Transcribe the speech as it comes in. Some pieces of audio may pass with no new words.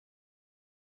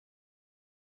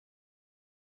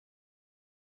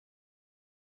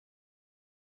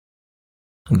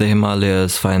The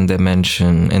Himalayas find their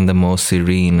mention in the most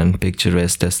serene and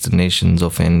picturesque destinations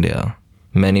of India.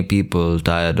 Many people,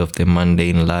 tired of their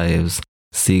mundane lives,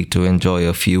 seek to enjoy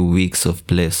a few weeks of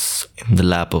bliss in the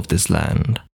lap of this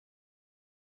land.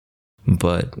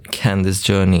 But can this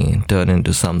journey turn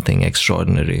into something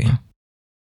extraordinary?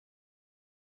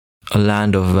 A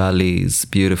land of valleys,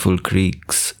 beautiful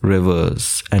creeks,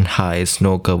 rivers, and high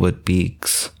snow-covered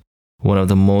peaks, one of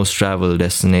the most traveled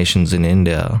destinations in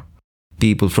India.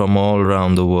 People from all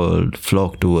around the world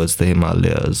flock towards the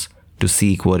Himalayas to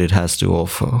seek what it has to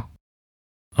offer.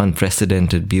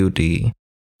 Unprecedented beauty,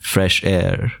 fresh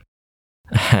air,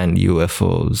 and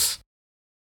UFOs.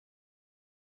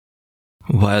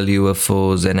 While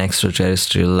UFOs and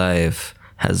extraterrestrial life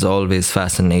has always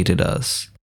fascinated us,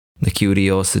 the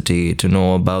curiosity to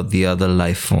know about the other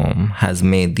life form has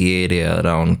made the area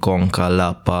around Konka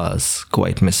La Pass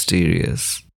quite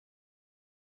mysterious.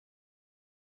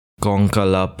 Konka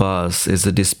La Pass is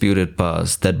a disputed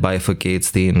pass that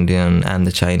bifurcates the Indian and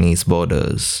the Chinese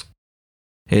borders.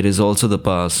 It is also the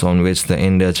pass on which the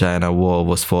India-China War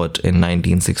was fought in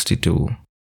 1962.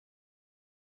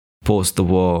 Post the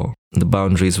war, the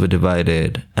boundaries were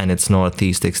divided and its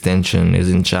northeast extension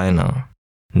is in China,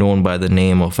 known by the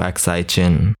name of Aksai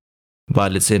Chin,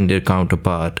 while its Indian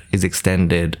counterpart is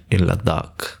extended in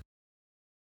Ladakh.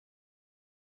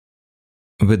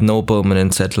 With no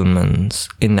permanent settlements,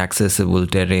 inaccessible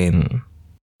terrain,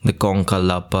 the Konka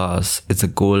La Pass is a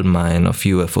gold mine of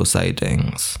UFO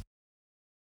sightings.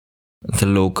 The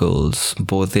locals,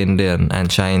 both Indian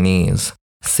and Chinese,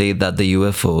 say that the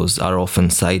UFOs are often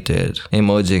sighted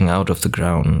emerging out of the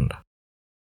ground.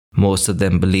 Most of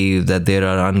them believe that there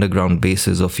are underground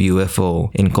bases of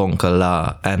UFO in Konka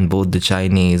La, and both the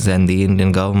Chinese and the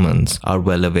Indian governments are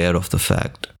well aware of the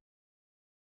fact.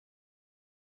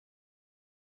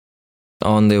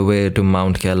 On their way to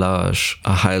Mount Kailash,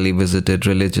 a highly visited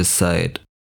religious site,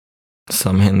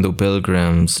 some Hindu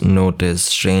pilgrims noticed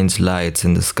strange lights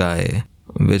in the sky,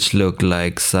 which looked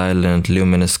like silent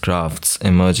luminous crafts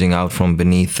emerging out from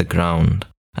beneath the ground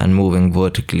and moving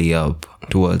vertically up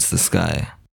towards the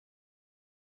sky.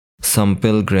 Some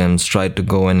pilgrims tried to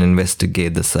go and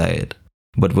investigate the site,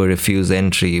 but were refused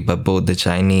entry by both the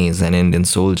Chinese and Indian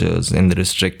soldiers in the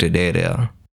restricted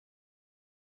area.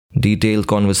 Detailed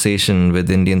conversation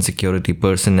with Indian security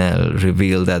personnel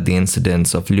revealed that the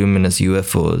incidents of luminous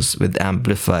UFOs with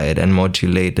amplified and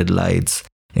modulated lights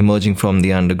emerging from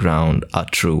the underground are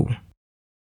true.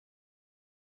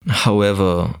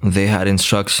 However, they had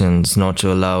instructions not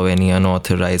to allow any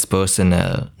unauthorized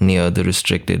personnel near the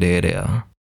restricted area.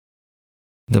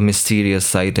 The mysterious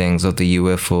sightings of the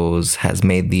UFOs has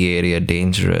made the area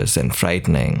dangerous and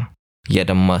frightening, yet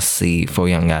a must-see for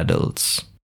young adults.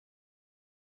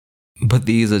 But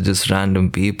these are just random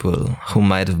people who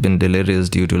might have been delirious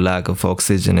due to lack of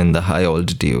oxygen in the high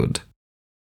altitude.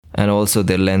 And also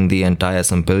their lengthy and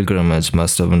tiresome pilgrimage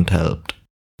must haven't helped.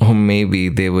 Or maybe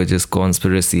they were just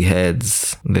conspiracy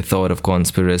heads. They thought of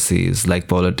conspiracies like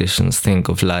politicians think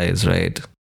of lies, right?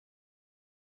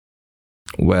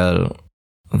 Well,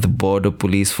 the Border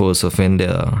Police Force of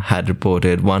India had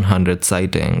reported 100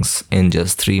 sightings in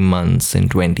just 3 months in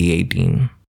 2018.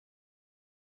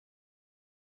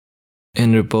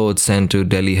 In reports sent to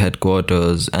Delhi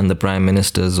headquarters and the Prime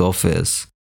Minister's office,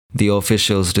 the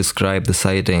officials described the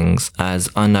sightings as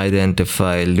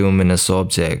unidentified luminous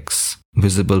objects,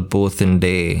 visible both in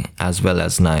day as well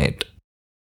as night.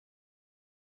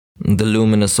 The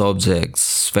luminous objects,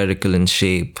 spherical in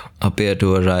shape, appear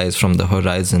to arise from the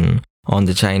horizon on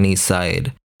the Chinese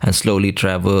side and slowly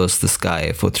traverse the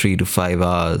sky for 3 to 5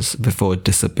 hours before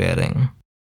disappearing.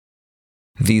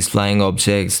 These flying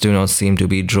objects do not seem to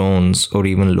be drones or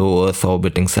even low Earth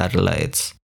orbiting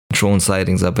satellites. Drone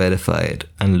sightings are verified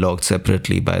and logged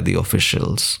separately by the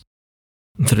officials.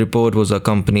 The report was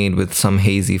accompanied with some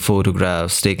hazy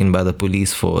photographs taken by the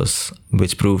police force,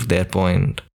 which proved their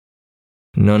point.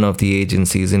 None of the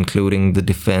agencies, including the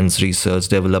Defense Research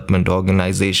Development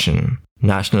Organization,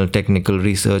 National Technical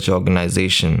Research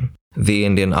Organization, the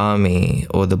Indian Army,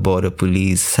 or the Border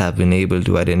Police, have been able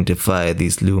to identify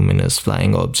these luminous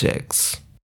flying objects.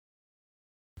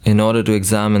 In order to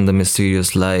examine the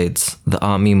mysterious lights, the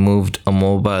Army moved a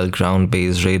mobile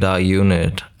ground-based radar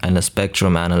unit and a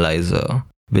spectrum analyzer,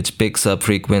 which picks up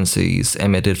frequencies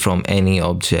emitted from any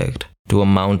object, to a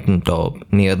mountaintop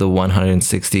near the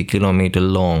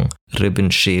 160-kilometer-long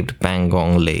ribbon-shaped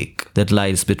Pangong Lake that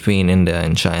lies between India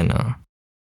and China.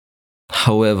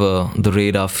 However, the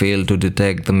radar failed to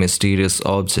detect the mysterious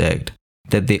object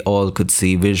that they all could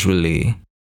see visually,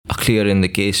 a clear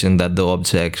indication that the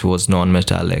object was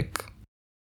non-metallic.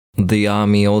 The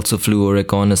army also flew a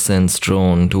reconnaissance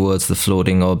drone towards the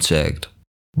floating object,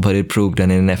 but it proved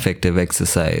an ineffective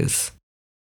exercise.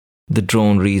 The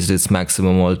drone reached its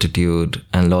maximum altitude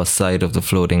and lost sight of the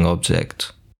floating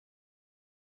object.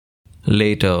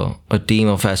 Later, a team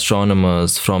of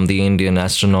astronomers from the Indian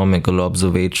Astronomical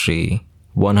Observatory,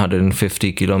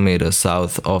 150 kilometers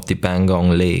south of the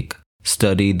Pangong Lake,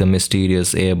 studied the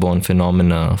mysterious airborne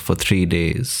phenomena for 3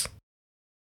 days.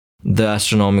 The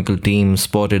astronomical team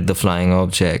spotted the flying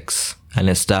objects and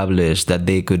established that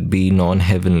they could be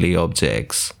non-heavenly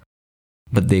objects,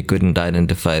 but they couldn't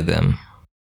identify them.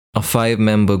 A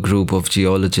 5-member group of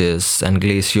geologists and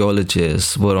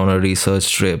glaciologists were on a research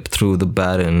trip through the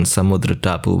barren Samudra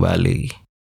Tapu Valley.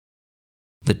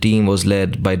 The team was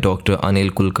led by Dr.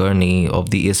 Anil Kulkarni of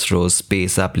the ISRO's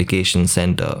Space Application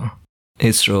Center.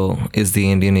 ISRO is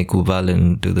the Indian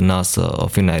equivalent to the NASA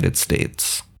of United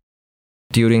States.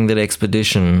 During their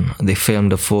expedition, they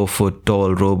filmed a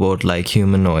 4-foot-tall robot-like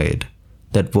humanoid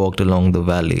that walked along the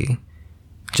valley,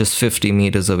 just 50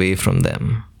 meters away from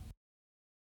them.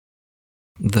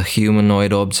 The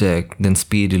humanoid object then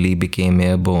speedily became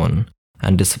airborne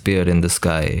and disappeared in the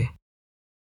sky.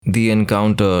 The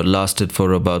encounter lasted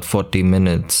for about 40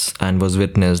 minutes and was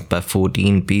witnessed by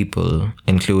 14 people,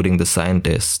 including the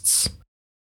scientists.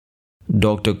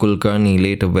 Dr. Kulkarni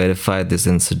later verified this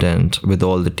incident with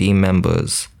all the team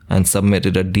members and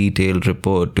submitted a detailed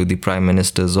report to the Prime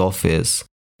Minister's office,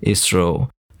 ISRO,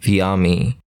 the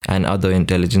Army, and other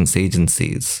intelligence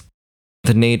agencies.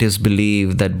 The natives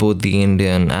believe that both the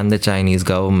Indian and the Chinese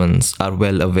governments are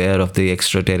well aware of the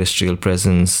extraterrestrial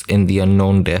presence in the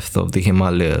unknown depth of the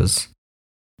Himalayas.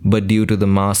 But due to the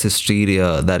mass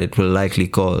hysteria that it will likely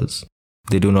cause,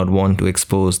 they do not want to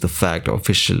expose the fact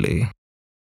officially.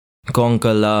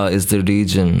 Konka La is the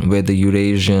region where the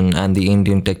Eurasian and the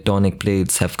Indian tectonic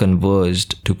plates have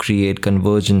converged to create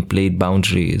convergent plate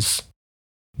boundaries.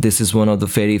 This is one of the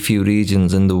very few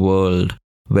regions in the world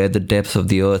where the depth of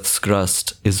the Earth's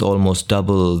crust is almost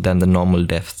double than the normal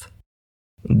depth.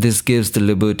 This gives the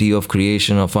liberty of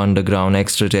creation of underground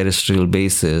extraterrestrial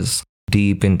bases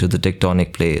deep into the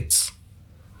tectonic plates.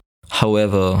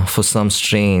 However, for some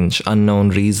strange, unknown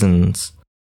reasons,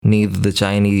 neither the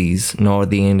Chinese nor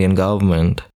the Indian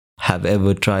government have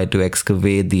ever tried to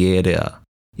excavate the area,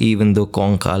 even though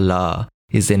Konka La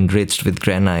is enriched with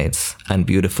granites and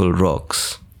beautiful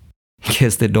rocks.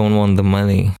 Guess they don't want the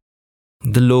money.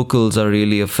 The locals are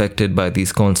really affected by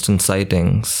these constant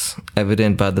sightings,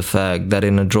 evident by the fact that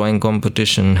in a drawing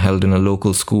competition held in a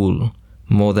local school,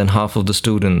 more than half of the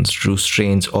students drew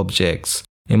strange objects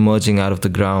emerging out of the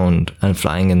ground and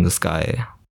flying in the sky.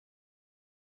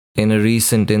 In a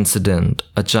recent incident,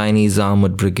 a Chinese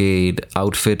armored brigade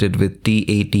outfitted with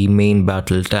T-80 main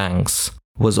battle tanks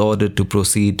was ordered to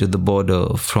proceed to the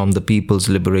border from the People's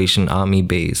Liberation Army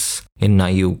base in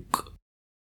Nayuk.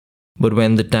 But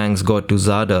when the tanks got to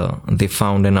Zada, they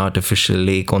found an artificial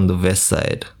lake on the west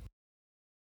side.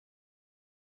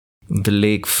 The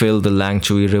lake filled the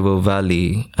Langchui River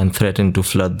Valley and threatened to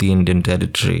flood the Indian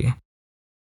territory.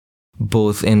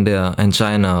 Both India and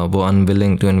China were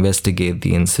unwilling to investigate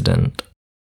the incident.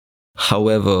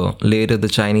 However, later the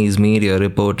Chinese media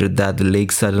reported that the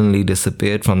lake suddenly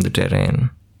disappeared from the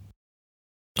terrain.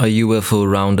 A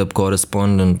UFO roundup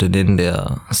correspondent in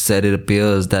India said it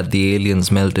appears that the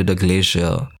aliens melted a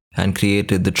glacier and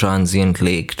created the transient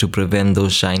lake to prevent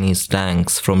those Chinese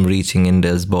tanks from reaching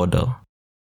India's border.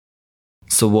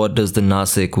 So what does the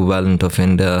NASA equivalent of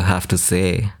India have to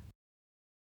say?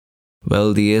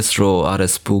 Well, the ISRO are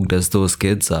as spooked as those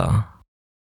kids are.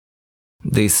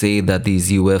 They say that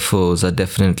these UFOs are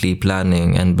definitely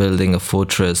planning and building a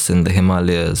fortress in the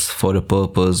Himalayas for a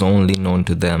purpose only known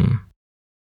to them.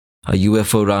 A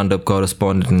UFO roundup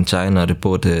correspondent in China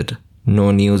reported,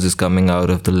 "No news is coming out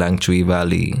of the Langchui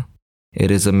Valley. It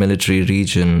is a military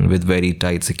region with very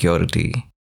tight security.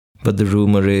 But the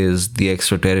rumor is the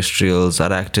extraterrestrials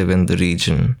are active in the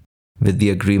region, with the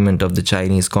agreement of the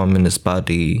Chinese Communist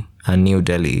Party and New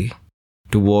Delhi,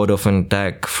 to ward off an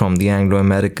attack from the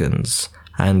Anglo-Americans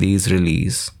and the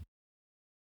Israelis.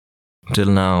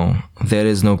 Till now, there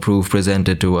is no proof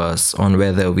presented to us on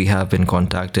whether we have been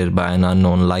contacted by an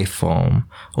unknown life form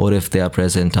or if they are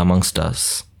present amongst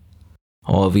us.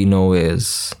 All we know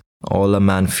is, all a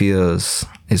man fears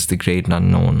is the great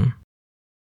unknown."